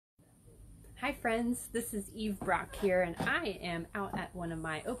Hi friends, this is Eve Brock here, and I am out at one of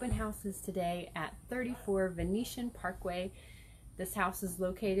my open houses today at 34 Venetian Parkway. This house is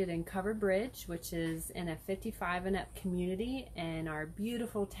located in Covered Bridge, which is in a 55 and up community in our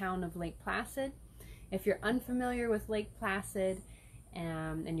beautiful town of Lake Placid. If you're unfamiliar with Lake Placid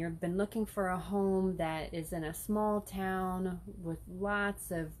and you've been looking for a home that is in a small town with lots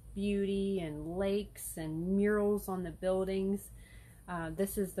of beauty and lakes and murals on the buildings,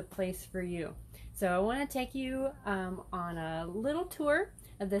 this is the place for you. So I want to take you on a little tour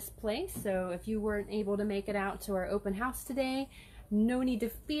of this place. So if you weren't able to make it out to our open house today, no need to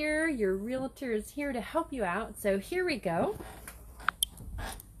fear. Your realtor is here to help you out. So here we go.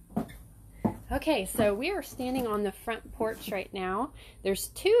 Okay, so we are standing on the front porch right now. There's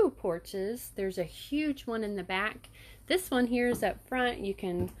two porches. There's a huge one in the back. This one here is up front. You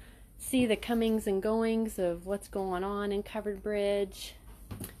can see the comings and goings of what's going on in Covered Bridge.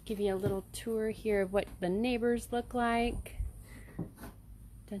 Give you a little tour here of what the neighbors look like.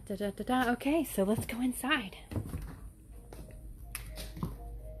 Okay, so let's go inside.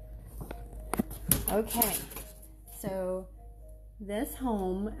 Okay, so this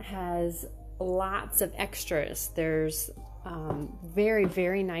home has lots of extras. There's very,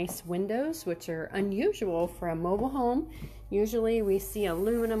 very nice windows, which are unusual for a mobile home. Usually we see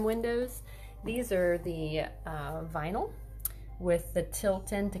aluminum windows. These are the vinyl with the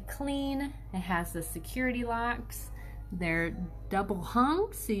tilt in to clean. It has the security locks. They're double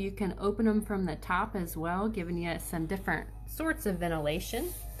hung, so you can open them from the top as well, giving you some different sorts of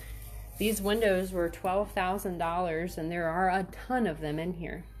ventilation. These windows were $12,000, and there are a ton of them in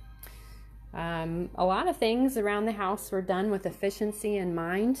here. A lot of things around the house were done with efficiency in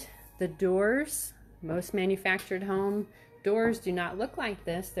mind. The doors, most manufactured home doors do not look like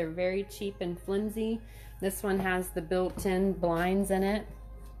this. They're very cheap and flimsy. This one has the built-in blinds in it.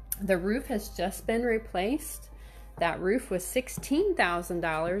 The roof has just been replaced. That roof was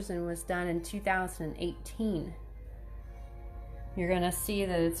 $16,000 and was done in 2018. You're gonna see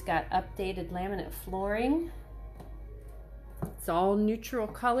that it's got updated laminate flooring. It's all neutral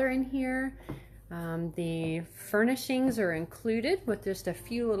color in here. The furnishings are included with just a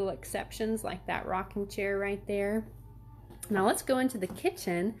few little exceptions like that rocking chair right there. Now let's go into the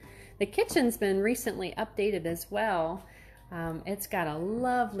kitchen. The kitchen's been recently updated as well. It's got a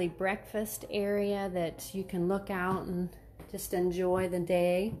lovely breakfast area that you can look out and just enjoy the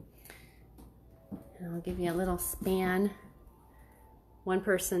day. And I'll give you a little span. One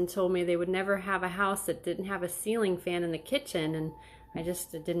person told me they would never have a house that didn't have a ceiling fan in the kitchen, and I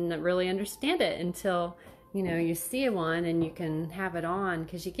just didn't really understand it until, you know, you see one and you can have it on,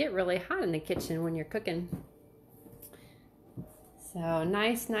 because you get really hot in the kitchen when you're cooking. So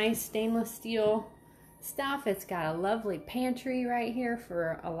nice stainless steel stuff. It's got a lovely pantry right here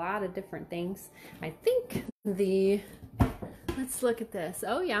for a lot of different things. I think let's look at this.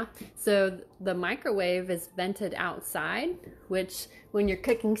 Oh yeah, so the microwave is vented outside, which when you're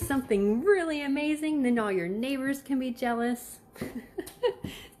cooking something really amazing, then all your neighbors can be jealous.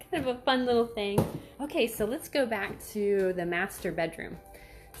 It's kind of a fun little thing. Okay, so let's go back to the master bedroom.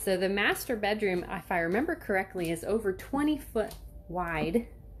 So the master bedroom, if I remember correctly, is over 20 foot wide,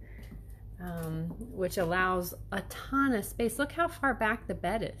 which allows a ton of space. Look how far back the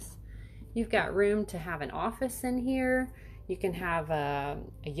bed is. You've got room to have an office in here. You can have a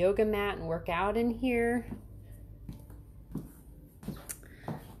yoga mat and work out in here.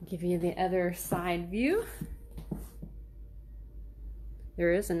 Give you the other side view.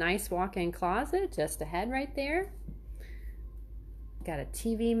 There is a nice walk-in closet just ahead right there. Got a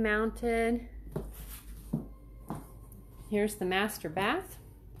TV mounted. Here's the master bath,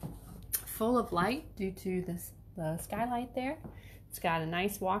 full of light due to the skylight there. It's got a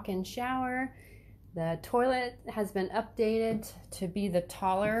nice walk-in shower. The toilet has been updated to be the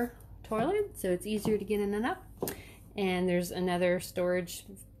taller toilet, so it's easier to get in and up. And there's another storage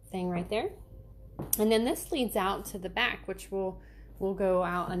thing right there. And then this leads out to the back, which we'll go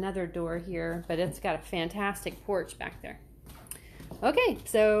out another door here, but it's got a fantastic porch back there. Okay,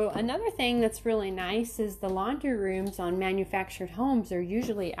 so another thing that's really nice is the laundry rooms on manufactured homes are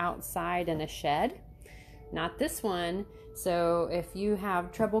usually outside in a shed. Not this one. So if you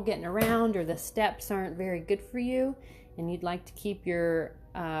have trouble getting around or the steps aren't very good for you and you'd like to keep your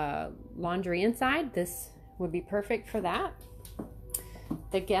laundry inside, this would be perfect for that.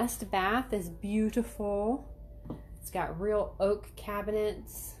 The guest bath is beautiful. It's got real oak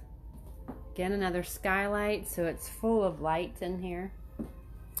cabinets. Again, another skylight, so it's full of light in here.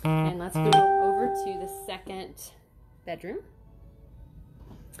 And let's go over to the second bedroom.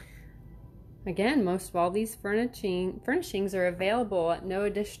 Again, most of all these furnishings are available at no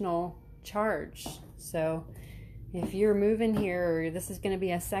additional charge. So if you're moving here, or this is going to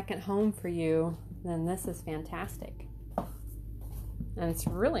be a second home for you, then this is fantastic. And it's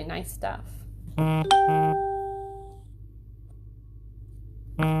really nice stuff.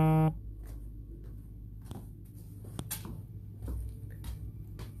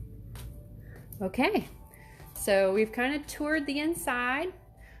 Okay, so we've kind of toured the inside.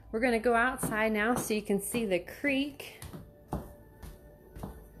 We're going to go outside now so you can see the creek.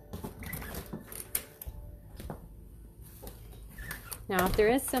 Now, if there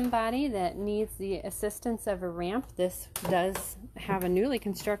is somebody that needs the assistance of a ramp, this does have a newly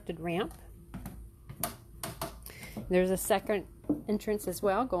constructed ramp. There's a second entrance as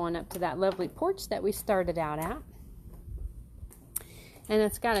well going up to that lovely porch that we started out at. And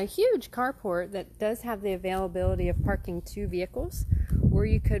it's got a huge carport that does have the availability of parking 2 vehicles, or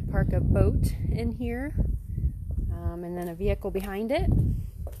you could park a boat in here and then a vehicle behind it.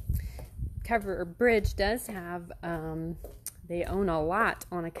 Covered bridge does have, they own a lot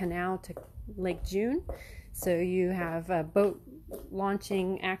on a canal to Lake June, so you have a boat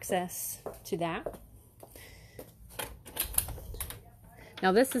launching access to that.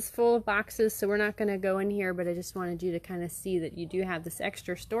 Now this is full of boxes, so we're not going to go in here, but I just wanted you to kind of see that you do have this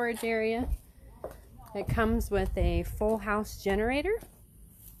extra storage area. It comes with a full house generator,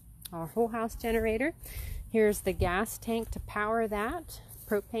 or whole house generator. Here's the gas tank to power that,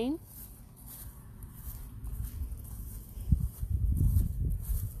 propane.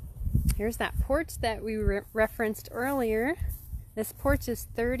 Here's that porch that we referenced earlier. This porch is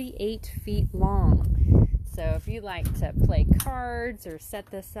 38 feet long. So if you like to play cards or set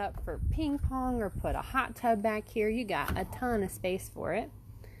this up for ping pong or put a hot tub back here, you got a ton of space for it.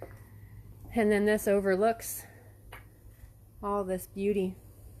 And then this overlooks all this beauty.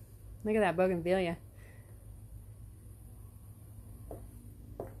 Look at that bougainvillea.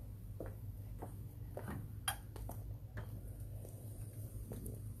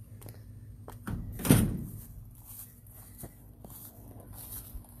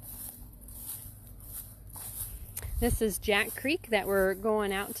 This is Jack Creek that we're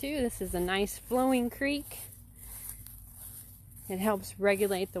going out to. This is a nice flowing creek. It helps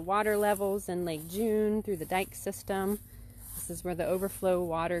regulate the water levels in Lake June through the dike system. This is where the overflow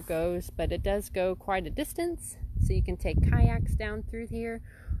water goes, but it does go quite a distance, so you can take kayaks down through here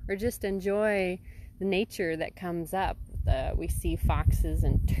or just enjoy the nature that comes up. We see foxes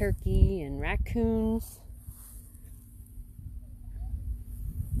and turkey and raccoons.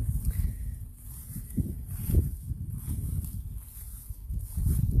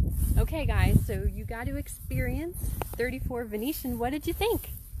 Okay guys, so you got to experience 34 Venetian. What did you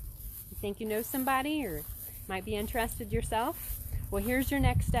think? You think you know somebody or might be interested yourself? Well, here's your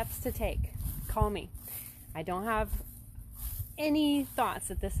next steps to take. Call me. I don't have any thoughts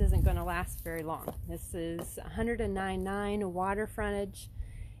that this isn't going to last very long. This is 109.9 water frontage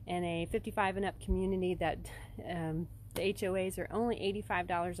and a 55 and up community that the HOAs are only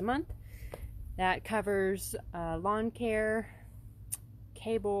 $85 a month. That covers lawn care,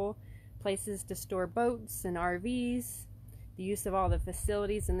 cable, places to store boats and RVs, the use of all the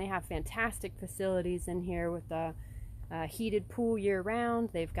facilities, and they have fantastic facilities in here with a heated pool year-round.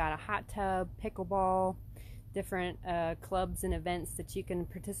 They've got a hot tub, pickleball, different clubs and events that you can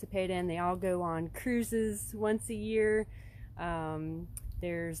participate in. They all go on cruises once a year.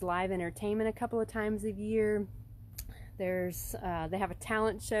 There's live entertainment a couple of times a year. There's they have a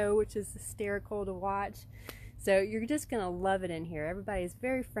talent show, which is hysterical to watch. So you're just going to love it in here. Everybody's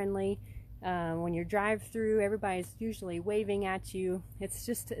very friendly. When you drive through, everybody's usually waving at you.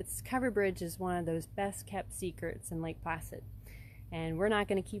 Covered Bridge is one of those best kept secrets in Lake Placid. And we're not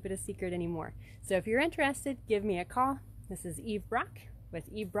going to keep it a secret anymore. So if you're interested, give me a call. This is Eve Brock with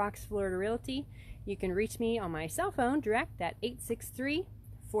Eve Brock's Florida Realty. You can reach me on my cell phone direct at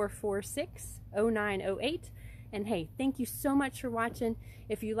 863-446-0908. And hey, thank you so much for watching.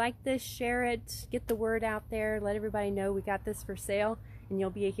 If you like this, share it, get the word out there, let everybody know we got this for sale, and you'll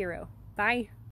be a hero. Bye.